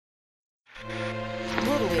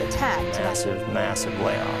attacked. Massive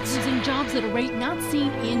layoffs. Losing jobs at a rate not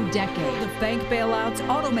seen in decades. The bank bailouts,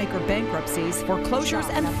 automaker bankruptcies, foreclosures,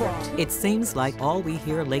 and fraud. It seems like all we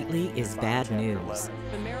hear lately is bad news.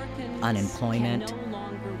 Unemployment,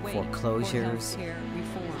 foreclosures,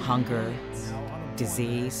 hunger,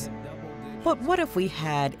 disease. But what if we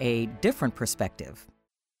had a different perspective?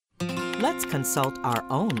 Let's consult our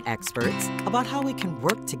own experts about how we can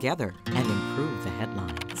work together and improve the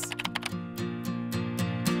headlines.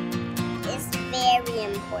 It's very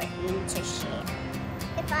important to share.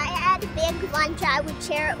 If I had a big lunch, I would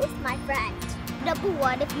share it with my friends. Number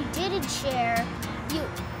one, if you didn't share,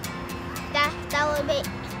 that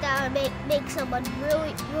would make someone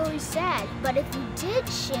really sad. But if you did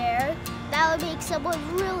share, that would make someone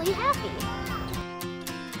really happy.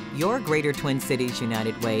 Your Greater Twin Cities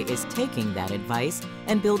United Way is taking that advice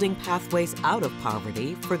and building pathways out of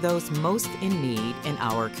poverty for those most in need in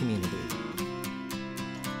our community.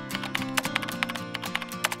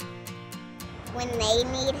 When they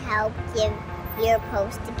need help, you're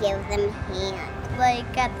supposed to give them a hand.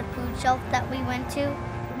 Like at the food shelf that we went to,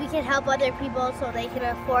 we can help other people so they can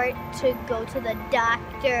afford to go to the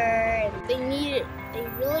doctor. They need it. They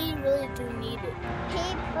really, really do need it.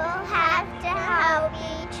 People have to help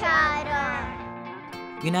each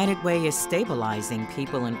other. United Way is stabilizing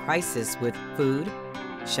people in crisis with food,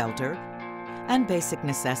 shelter, and basic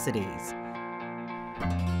necessities.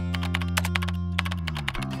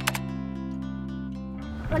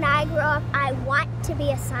 When I grow up, I want to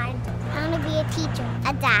be a scientist. I want to be a teacher,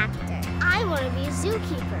 a doctor. I want to be a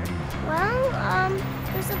zookeeper. Well,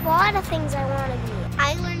 there's a lot of things I want to be.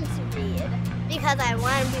 I learned to read because I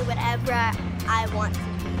want to be whatever I want to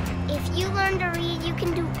be. If you learn to read, you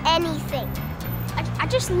can do anything. I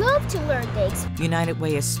just love to learn things. United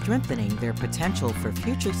Way is strengthening their potential for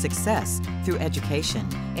future success through education,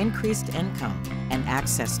 increased income, and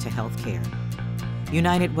access to health care.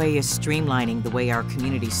 United Way is streamlining the way our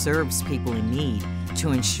community serves people in need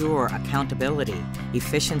to ensure accountability,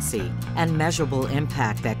 efficiency, and measurable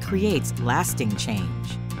impact that creates lasting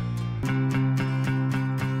change.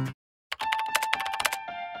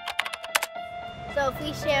 So if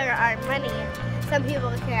we share our money, some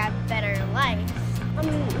people can have better lives.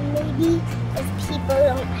 Maybe if people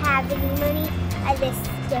don't have any money, I just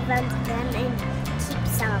give them to them and keep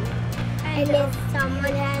some. And if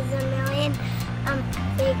someone has $1 million,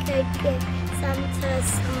 they could give some to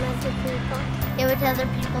some other people. Give it to other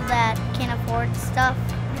people that can't afford stuff.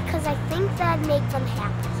 Because I think that'd make them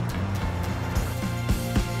happy.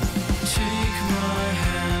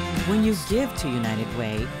 When you give to United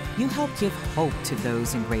Way, you help give hope to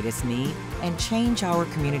those in greatest need and change our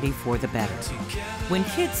community for the better. When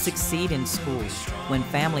kids succeed in school, when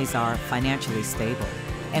families are financially stable,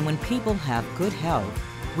 and when people have good health,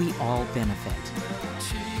 we all benefit.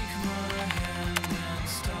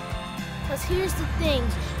 Because here's the thing,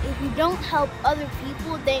 if you don't help other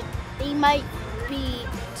people, they might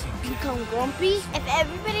become grumpy. If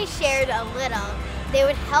everybody shared a little, they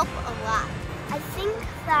would help a lot. I think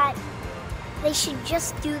that they should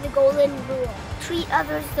just do the golden rule. Treat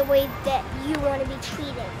others the way that you want to be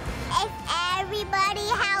treated. If everybody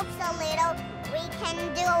helps a little, we can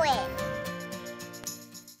do it.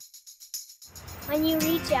 When you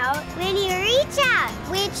reach out,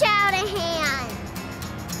 reach out a hand.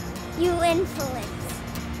 You influence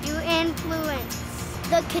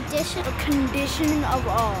the condition of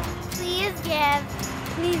all. Please give.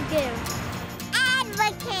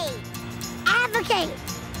 Advocate.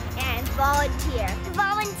 And volunteer.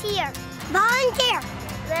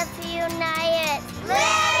 Let's unite.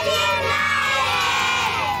 Live united.